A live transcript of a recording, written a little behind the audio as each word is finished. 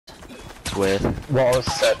It's weird. What I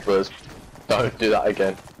said was, don't do that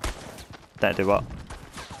again. Don't do what?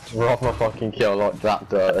 Rob my fucking kill like that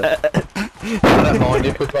dirty. I don't mind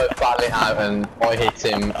if we both battle it out and I hit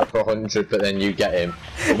him for 100 but then you get him.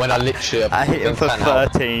 But when I literally... I hit him for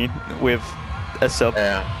 13 with a sub.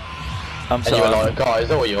 Yeah. I'm sorry. And you were like,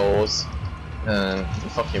 guys, all yours. And you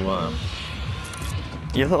fucking weren't.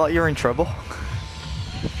 You look like you're in trouble.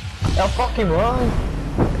 I fucking wrong.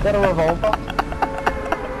 Get a revolver.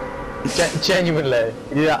 Genuinely.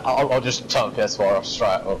 Yeah, I'll just chunk PS4 off straight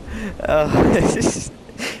up. It's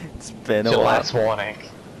been a while. Last warning.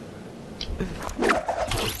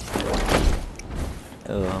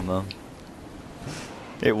 Oh man.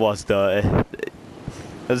 It was dirty.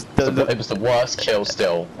 It was the worst kill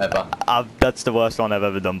still ever. That's the worst one I've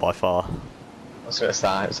ever done by far. I was gonna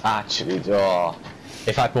say, it was actually, oh.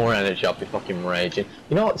 If I had more energy, I'd be fucking raging.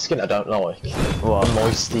 You know what skin I don't like? What?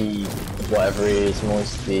 Moisty, whatever it is,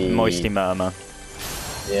 Moisty... Moisty Merman.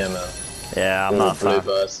 Yeah, man. Yeah, I'm not a fan.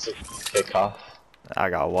 Blue burst to kick off. I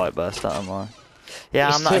got a white burst out of mine. Yeah,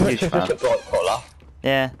 It's I'm not a huge fan. bright colour.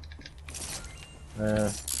 Yeah.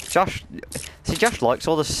 Josh, see, Josh likes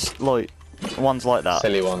all the like ones like that.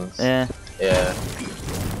 Silly ones. Yeah. Yeah.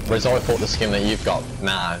 Whereas I thought the skin that you've got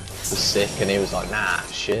now was sick, and he was like, nah,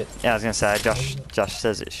 shit. Yeah, I was gonna say, Josh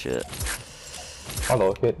says it's shit. I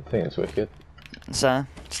like it. I think it's wicked. So,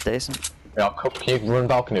 it's decent. Yeah, can you run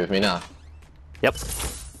balcony with me now? Yep.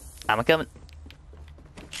 I'm coming.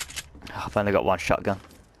 Oh, I've only got one shotgun.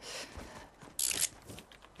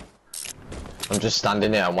 I'm just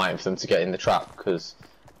standing here and waiting for them to get in the trap, because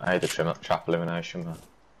I hate the trap elimination, man.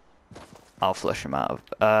 I'll flush them out.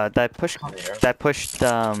 They pushed.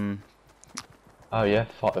 Oh yeah,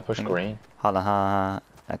 fuck, they pushed green. Hold on,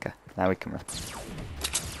 okay, now we can run.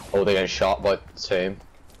 Oh, they're getting shot by team.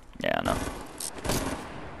 Yeah, I know.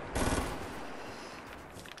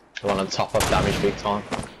 The one on top of damage big time.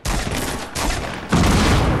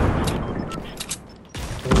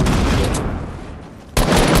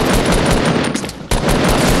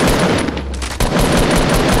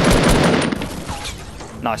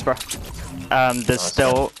 Nice, bro. There's nice,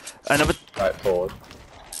 still another. Straightforward.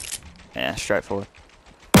 Yeah, straightforward.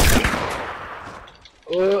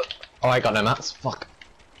 Oh, I got no mats. Fuck.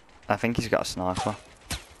 I think he's got a sniper.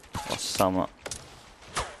 Or somewhat.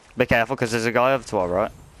 Be careful, because there's a guy over to our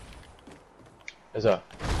right. Is there?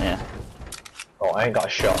 Yeah. Oh, I ain't got a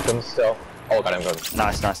shotgun still. Oh, I got him good.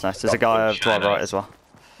 Nice, nice, nice. There's a guy over to our right as well.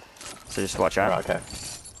 So just watch out. Right, okay.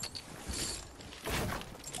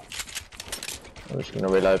 I'm just gonna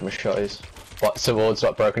reload my shotties. What, towards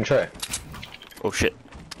that broken tree? Oh shit.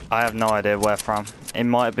 I have no idea where from. It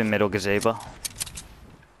might have been middle gazebo.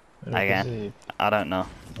 Again, I don't know.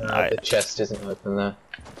 No, the chest isn't open there.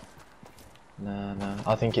 No, no.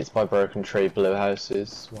 I think it's by broken tree, blue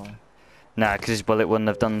houses. Why? Nah, because his bullet wouldn't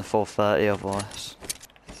have done the 430 otherwise.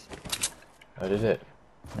 Oh, did it?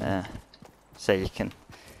 Yeah. So you can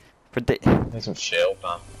predict. Need some shield,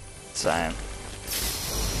 man. Same.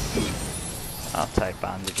 I'll take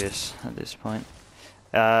bandages at this point.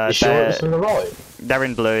 You sure it's on the right? They're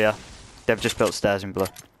in blue, yeah. They've just built stairs in blue.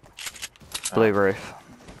 Blue roof.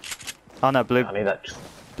 Oh no, blue. I need that.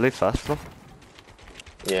 Blue first floor.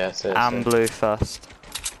 Yeah, seriously. And blue first.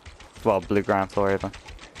 Well, blue ground floor even.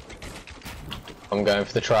 I'm going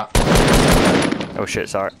for the trap. Oh shit,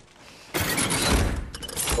 sorry.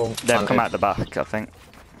 Oh, they've come out the back, I think.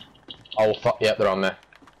 Oh fuck, yep, they're on there.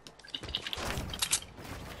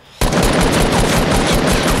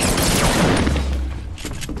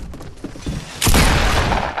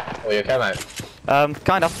 Oh, you okay, mate?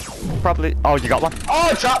 Kind of. Probably. Oh, you got one?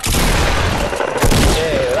 Oh, trap!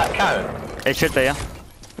 Yeah, that count? It should be, yeah.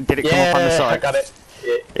 Did it come up on the side? I got it.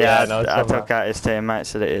 Yeah, no, I took out his teammate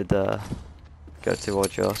so that it'd go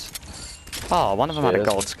towards yours. Oh, one of them had a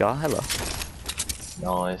gold scar. Hello.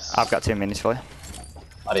 Nice. I've got 2 minis for you.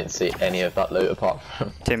 I didn't see any of that loot apart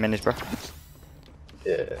from... 2 minis, bro.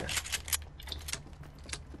 Yeah.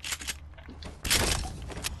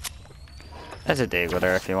 There's a dig with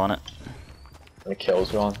her if you want it. And it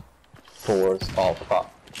kills one. Fours. Oh, fuck.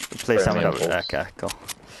 Please tell me that. Okay, cool.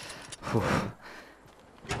 Whew.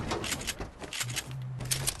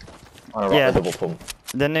 Yeah. The double pump.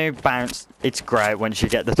 The new bounce, it's great once you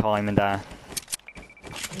get the timing down.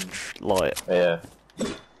 Like, yeah.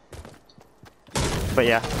 But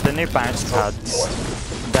yeah, the new bounce pads,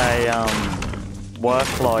 they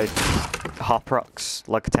work like hop rocks,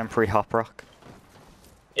 like a temporary hop rock.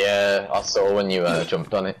 Yeah, I saw when you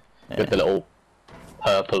jumped on it, with the little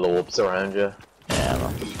purple orbs around you. Yeah,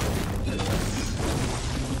 man.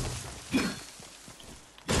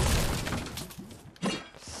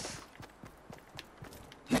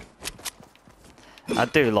 I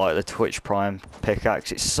do like the Twitch Prime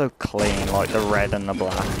pickaxe. It's so clean, like the red and the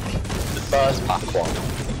black. The first pack one.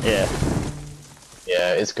 Yeah.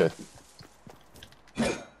 Yeah, it's good.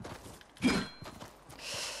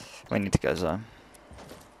 We need to go zone.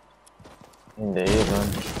 Indeed,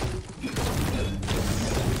 man.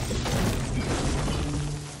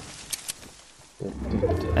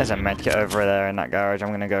 There's a medkit over there in that garage. I'm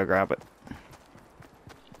gonna go grab it.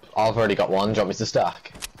 I've already got one. Do you want me to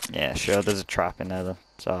stack? Yeah, sure. There's a trap in there, though,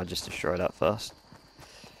 so I'll just destroy that first.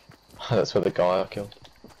 That's where the guy I killed.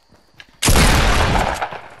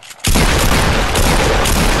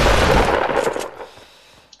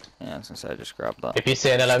 Yeah, I was gonna say just grab that. If you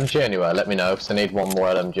see an LMG anywhere, let me know, because I need one more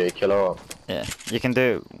LMG killer. Yeah, you can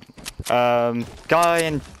do. Guy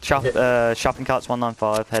in shopping carts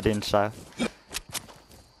 195 heading south.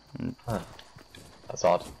 Huh. That's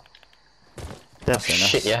odd. They've Oh, seen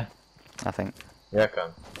shit, us, yeah. I think. Yeah,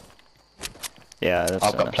 come. Yeah, they've I've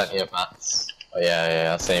seen got us. plenty of mats. Oh,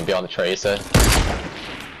 yeah, I see him behind the tree, so.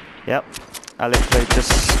 Yep. I literally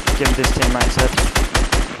just give his teammates head.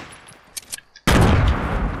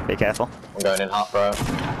 Be careful. I'm going in hot, bro.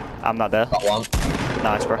 I'm not there. Got one.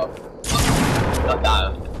 Nice, bro. Not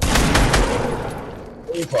down.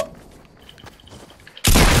 Ooh, fuck.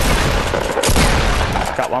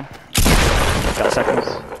 Got one. Got a second.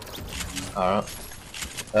 Alright.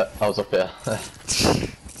 I was up here.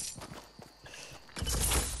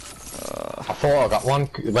 I thought I got one.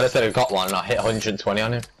 When I said I got one, I hit 120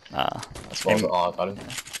 on him. Ah. That's why I thought, oh, I got him.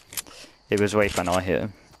 He was weak when I hit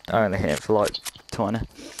him. I only hit him for like 20.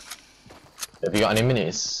 Have you got any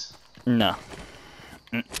minis? No.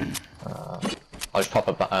 I'll just pop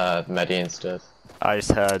a medi instead. I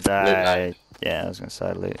just heard Loot yeah, I was gonna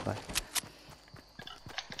say loot like.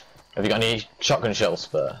 Have you got any shotgun shells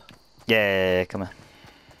spare? Yeah, come here.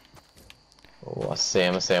 Oh, I see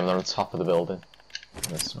him, they're on top of the building.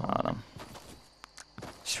 That's not... Hold on.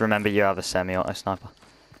 Just remember you have a semi-auto sniper.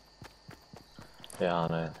 Yeah, I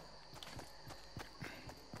know.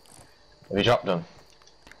 Have you dropped them?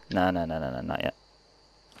 No, not yet.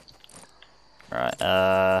 Right,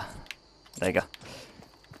 there you go.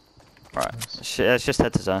 Right, let's just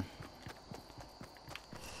head to zone.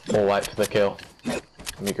 We'll wait for the kill.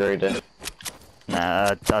 Me greedy.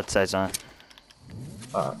 Nah, I'd say zone.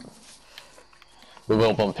 Alright. We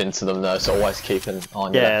will bump into them though, so always keep an eye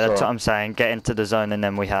on your Yeah, left that's or what I'm saying. Get into the zone and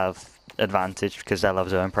then we have advantage because they'll have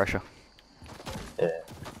zone pressure. Yeah.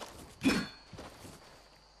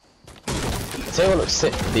 See what looks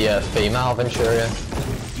sick, the female Venturia.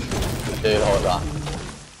 I do like that.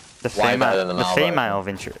 The Way better than the male female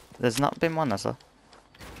Ventura. There's not been one, has there?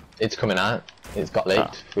 It's coming out. It's got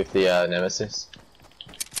leaked with the Nemesis.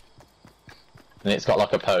 And it's got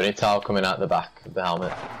like a ponytail coming out the back of the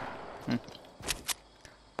helmet.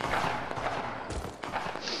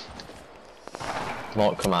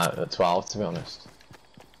 Might come out at 12 to be honest.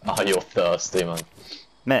 Oh, you're thirsty, man.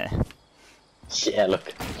 Me? Yeah,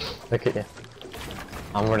 look at you.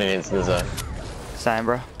 I'm running into the zone. Same,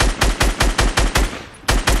 bro.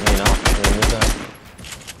 You're not. You're in the zone.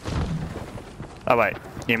 Oh wait,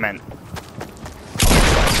 you meant.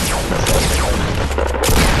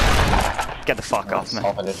 Get the fuck off me.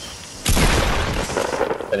 I'll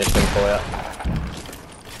finish him for you.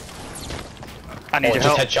 I need Oh, your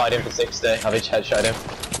just help. headshot him for 60. I've just headshot him.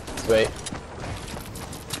 Sweet.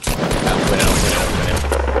 I'm winning.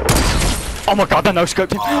 Oh my god, I no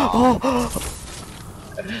scoped him. Oh.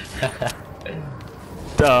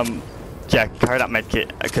 Yeah, carry that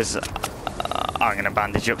medkit because I'm gonna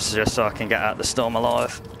bandage up just so I can get out the storm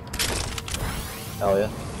alive. Hell yeah.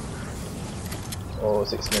 Oh,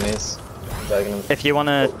 6 minis. Taking them. If you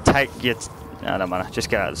wanna take your, no, don't matter. Just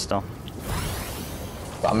get out of the storm.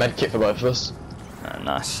 Got a med kit for both of us.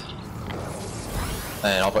 Nice.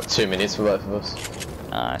 And I've got 2 minis for both of us.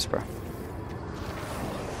 Nice, bro.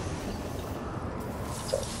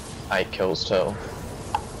 So, 8 kills total.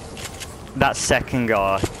 That second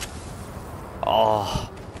guy. Oh.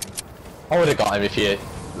 I would have got him if you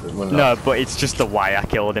wouldn't No, have. but it's just the way I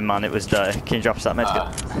killed him, man. It was dirty. Can you drop us that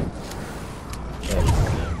medkit?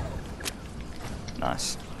 Yeah.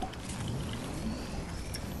 Nice.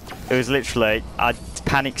 It was literally, I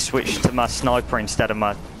panic switched to my sniper instead of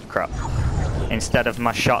my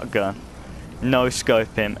shotgun. No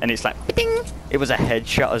scope him, and it's like, ding! It was a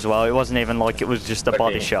headshot as well. It wasn't even like it was just a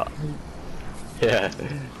body shot. Yeah.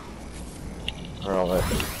 Alright.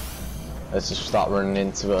 Let's just start running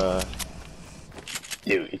into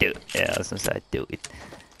Do it. Yeah, I was gonna say, do it.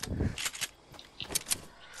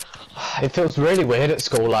 It feels really weird at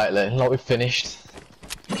school lately, like we've finished.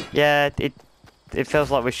 Yeah, it feels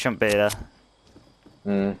like we shouldn't be there.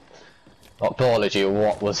 What biology?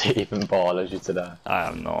 What was it even biology today? I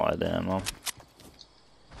have no idea, man.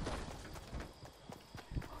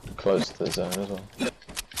 Close to the zone as well.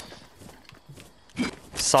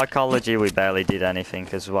 Psychology, we barely did anything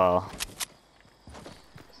as well.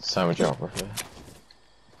 So geography.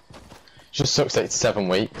 Just sucks that it's 7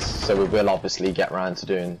 weeks, so we will obviously get round to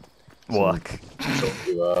doing Work.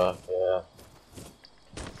 Yeah.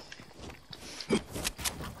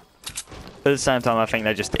 At the same time, I think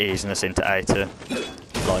they're just easing us into A2.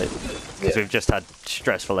 Like, because we've just had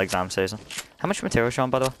stressful exam season. How much material, Sean,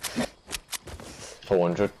 by the way?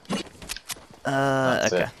 400.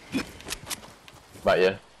 That's okay. it. About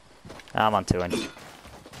you? I'm on 200.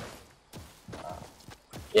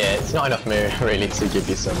 Yeah, it's not enough me really to give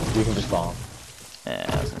you some. You can just farm. Yeah,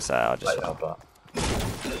 I was gonna say, I'll just... Like that, but...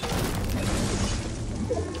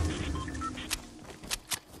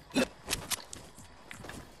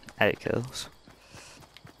 8 kills.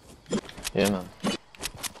 Yeah, man.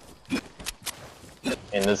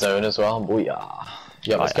 In the zone as well. Booyah.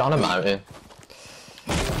 Yeah, let's go on a mountain.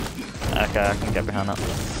 Okay, I can get behind that.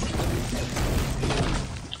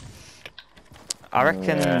 I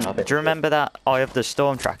reckon. Do you remember that Eye of the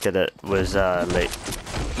Storm tracker that was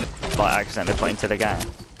leaked? Like accidentally put into the game?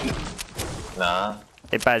 Nah.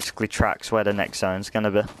 It basically tracks where the next zone's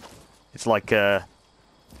gonna be. It's like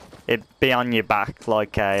it'd be on your back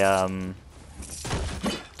like a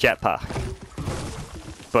jetpack.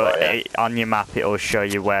 But on your map it'll show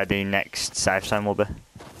you where the next safe zone will be.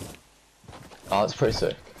 Oh, that's pretty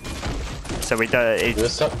sick. So we don't... If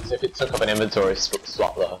it took up an inventory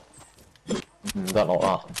slot though. Don't like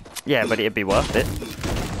that. Yeah, but it'd be worth it.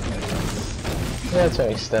 Yeah, to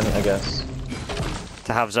an extent, I guess.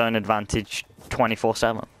 To have zone advantage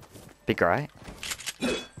 24/7. Be great.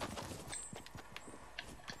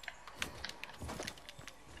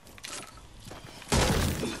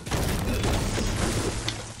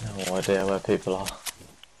 No idea where people are.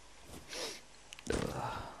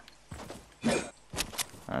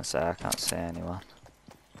 I say I can't see anyone.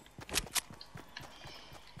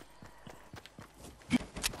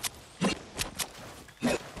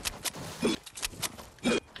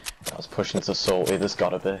 I was pushing to salty, there's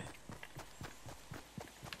gotta be.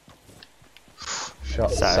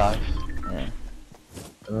 Shot safe.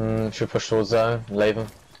 Yeah. Should we push towards zone? Leave them?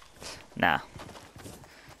 Nah.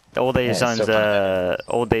 All these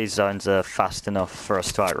zones are fast enough for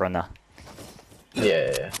us to outrun her.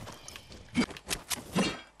 Yeah.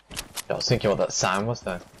 I was thinking what that sound was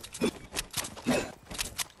though.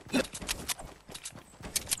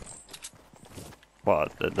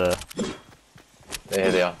 What,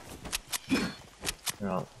 Here they are.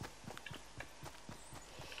 Right.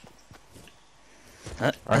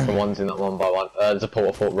 I reckon one's in that one by one. There's a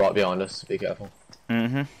portal fort right behind us, be careful.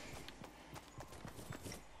 Mm-hmm.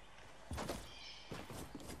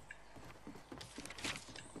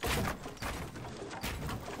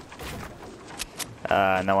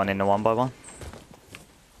 No one in the one by one.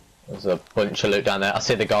 There's a bunch of loot down there. I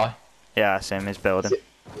see the guy. Yeah, I see him, he's building.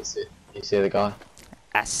 You see the guy?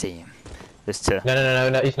 I see him. There's two.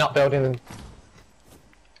 No, he's not building them.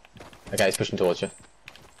 Okay, he's pushing towards you.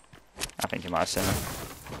 I think you might have seen him.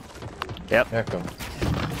 Yep. Here it comes.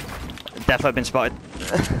 Definitely been spotted.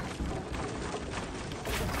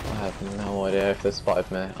 I have no idea if they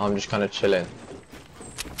spotted me. I'm just kind of chilling.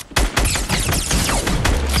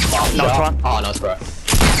 Knocked one. Oh, nice, bro.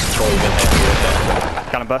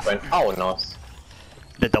 Got him both. Oh, nice.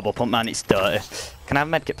 The double pump, man, it's dirty. Can I have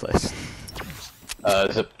a medkit, please?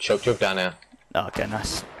 There's a choke jug down here. Okay,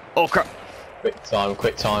 nice. Oh, crap. Quick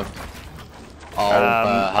time.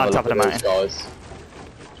 I'll have a look at those guys.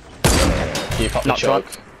 You pop the choke.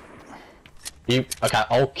 Okay,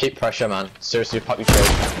 I'll keep pressure, man. Seriously, pop your choke.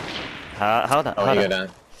 Hold on. You go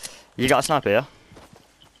down. You got a sniper here?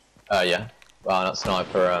 Yeah. Well, not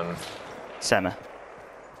sniper, Semi.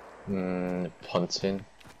 punting.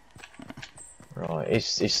 Right,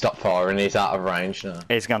 he's stopped firing, he's out of range now.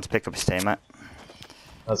 He's going to pick up his teammate.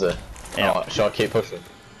 Has it? Yeah. Right, shall I keep pushing?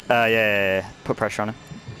 Yeah. Put pressure on him.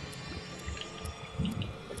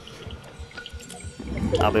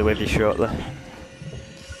 I'll be with you shortly.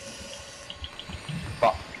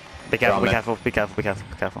 Fuck. Be careful, be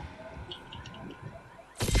careful.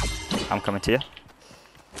 I'm coming to you.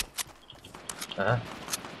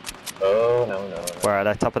 Oh, no. Where are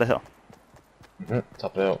they? Top of the hill?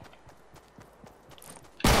 Top of the hill.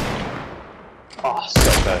 Oh,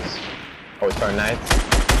 so close. Oh, he's throwing nades.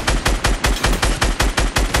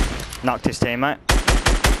 Knocked his teammate.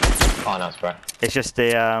 Oh, nice, bro. It's just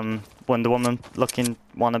the Wonder Woman looking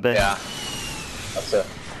wannabe. Yeah. That's it.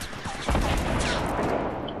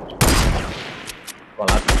 Come on,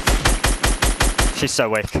 lad. She's so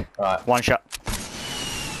weak. Right. One shot.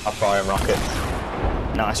 I'll fire him rockets.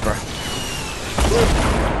 Nice, bro.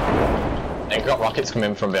 They've got rockets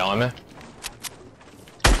coming from behind me.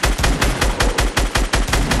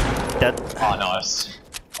 Dead. Oh, nice.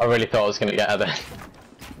 I really thought I was gonna get her there.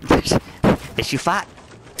 Is you fat?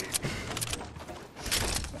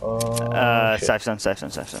 Oh, safe zone, safe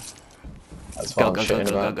zone, safe zone. That's what Go, I'm go, shitting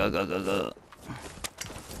go, about. go, go, go, go, go.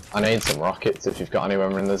 I need some rockets if you've got any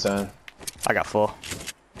when we're in the zone. I got 4.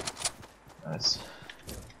 Nice.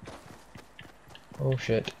 Oh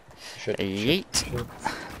shit. Shit. Yeet.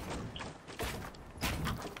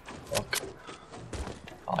 Fuck.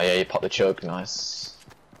 Oh yeah, you popped the choke, nice.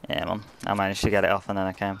 Yeah, man. I managed to get it off and then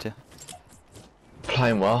I came to.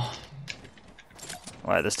 Playing well.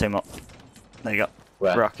 Right, there's 2 more. There you go.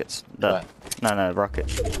 Where? Rockets. Where? No,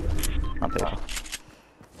 rockets. Not people.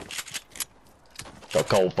 Got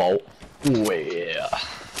gold bolt. Ooh yeah.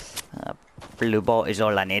 Blue bolt is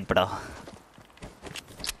all I need, bro.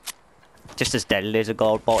 Just as deadly as a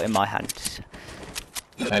gold bolt in my hands.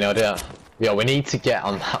 Any idea? Yo, we need to get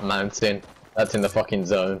on that mountain. That's in the fucking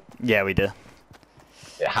zone. Yeah, we do.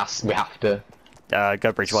 We have to.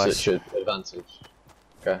 Go bridge-wise. Such an advantage.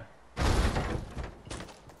 Okay.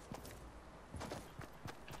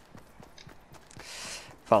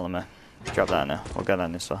 Follow me. Drop that now. We'll go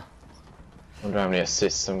down this way. I wonder how many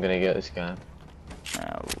assists I'm gonna get this game.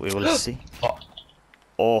 We will see. Oh,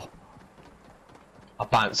 Oh. I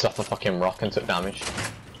bounced off a fucking rock and took damage.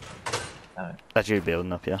 Damn it. That's you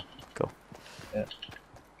building up, yeah? Cool. Yeah.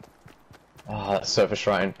 Oh, that's so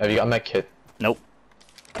frustrating. Have you got a med kit? Nope.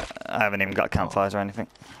 I haven't even got campfires or anything.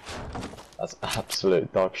 That's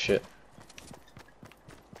absolute dog shit.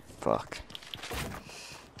 Fuck.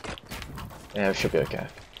 Yeah, we should be okay.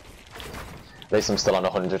 At least I'm still on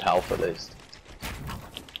 100 health at least.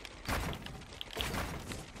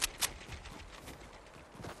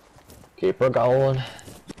 Keep her going.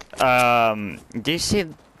 Do you see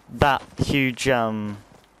that huge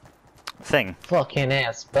thing? Fucking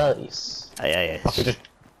ass buddies. Yeah.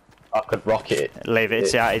 I could rocket it. Leave it.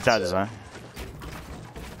 It's out of zone.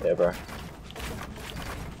 Yeah, bro.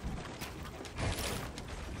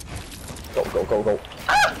 Go.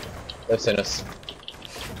 Ah! They've seen us.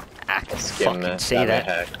 I can Let's give fucking see that.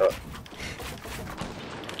 Haircut.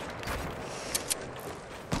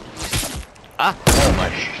 Ah! Oh my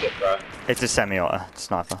shit, bro. It's a semi-auto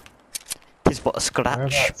sniper. It's but a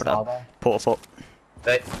scratch, bro. Porta foot.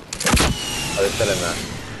 They... Oh, they're still in there.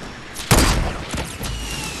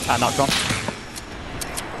 Knocked one.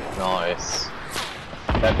 Nice.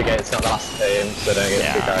 Don't forget it's not the last team, so don't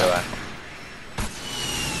get too carried away.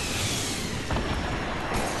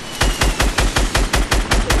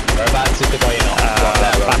 Whereabouts is the guy you're not? Right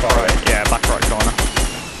there, back right, yeah, back right corner.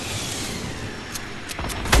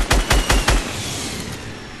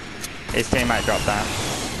 His teammate dropped down.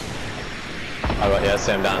 Oh right, yeah,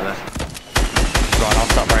 see him down there. Right, I'll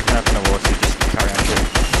stop breaking up in the water, just carry on shooting.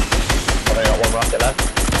 I've only got 1 rocket left.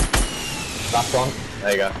 Last one.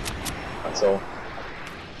 There you go. That's all.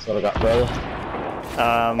 That's all I got, brother.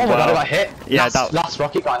 Oh my god, I got hit! Yeah, last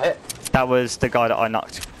rocket got hit. That was the guy that I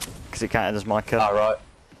knocked, because it counted as my kill. Oh right.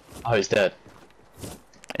 Oh, he's dead.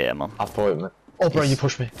 Yeah, man. I thought it, man. Oh bro, you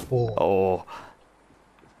pushed me. Oh.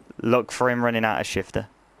 Look for him running out of shifter.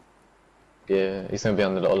 Yeah, he's gonna be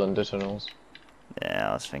on the little under tunnels. Yeah,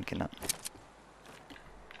 I was thinking that.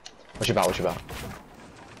 What's your about?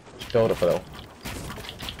 Just build up a little.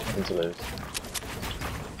 Nothing to lose.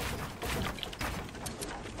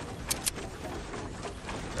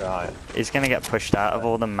 Right. He's gonna get pushed out of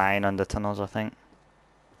all the main under tunnels, I think.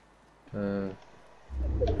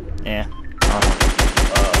 Yeah.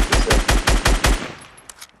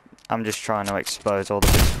 I'm just trying to expose all the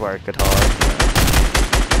bits where it could hide.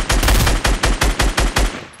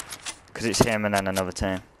 Because it's him and then another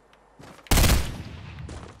team.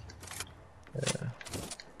 Yeah.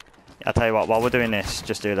 I'll tell you what, while we're doing this,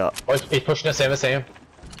 just do that. Oh, he's pushing us in, I see him.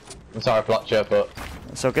 I'm sorry, I blocked you, but...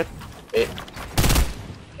 It's all good?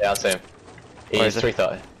 Yeah, I see him. He's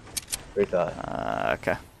 330. 330.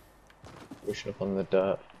 Okay. Pushing up on the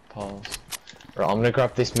dirt piles. Right, I'm gonna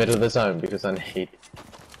grab this middle of the zone because I need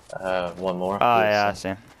one more. Oh yeah, I see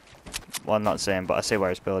him. Well, I'm not seeing him, but I see where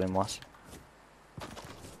his building was.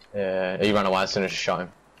 Yeah, he ran away as soon as you shot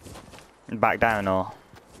him. Back down or?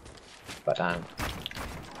 Back down.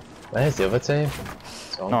 Where's the other team?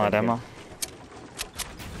 No idea, man.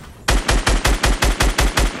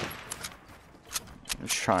 I'm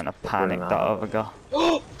just trying to panic that other guy.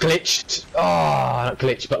 Glitched! Oh, not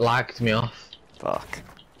glitched, but lagged me off. Fuck.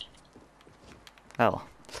 Hell.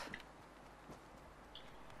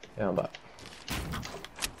 Yeah, I'm back.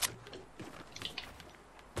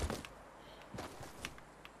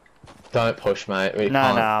 Don't push, mate. We No,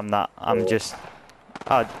 can't. no, I'm not. I'm just.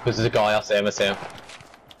 Oh, Because there's a guy, I see him, is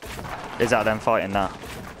that them fighting now?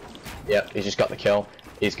 Yep, he's just got the kill.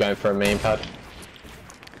 He's going for a meme pad.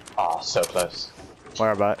 Oh, so close.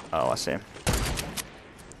 Where about? Oh, I see him.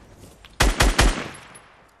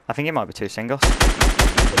 I think it might be 2 singles.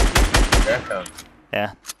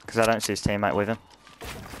 Yeah, because I don't see his teammate with him.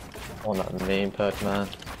 On that meme pad, man.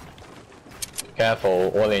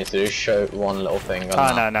 Careful, all they need to do is show one little thing.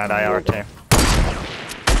 Oh, no, no, they are a team.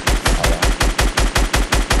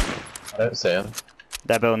 I don't see him.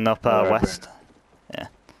 They're building up west. Yeah.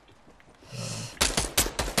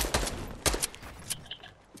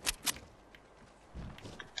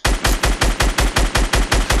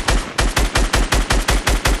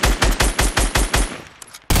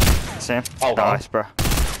 See him? Oh, nice, bro.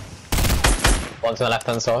 One's on the left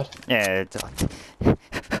hand side. Yeah.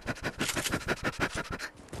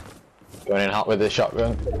 Going in hot with the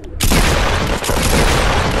shotgun.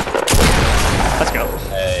 Let's go.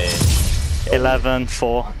 Hey.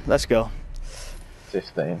 11-4. Let's go.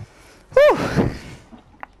 15. Whew.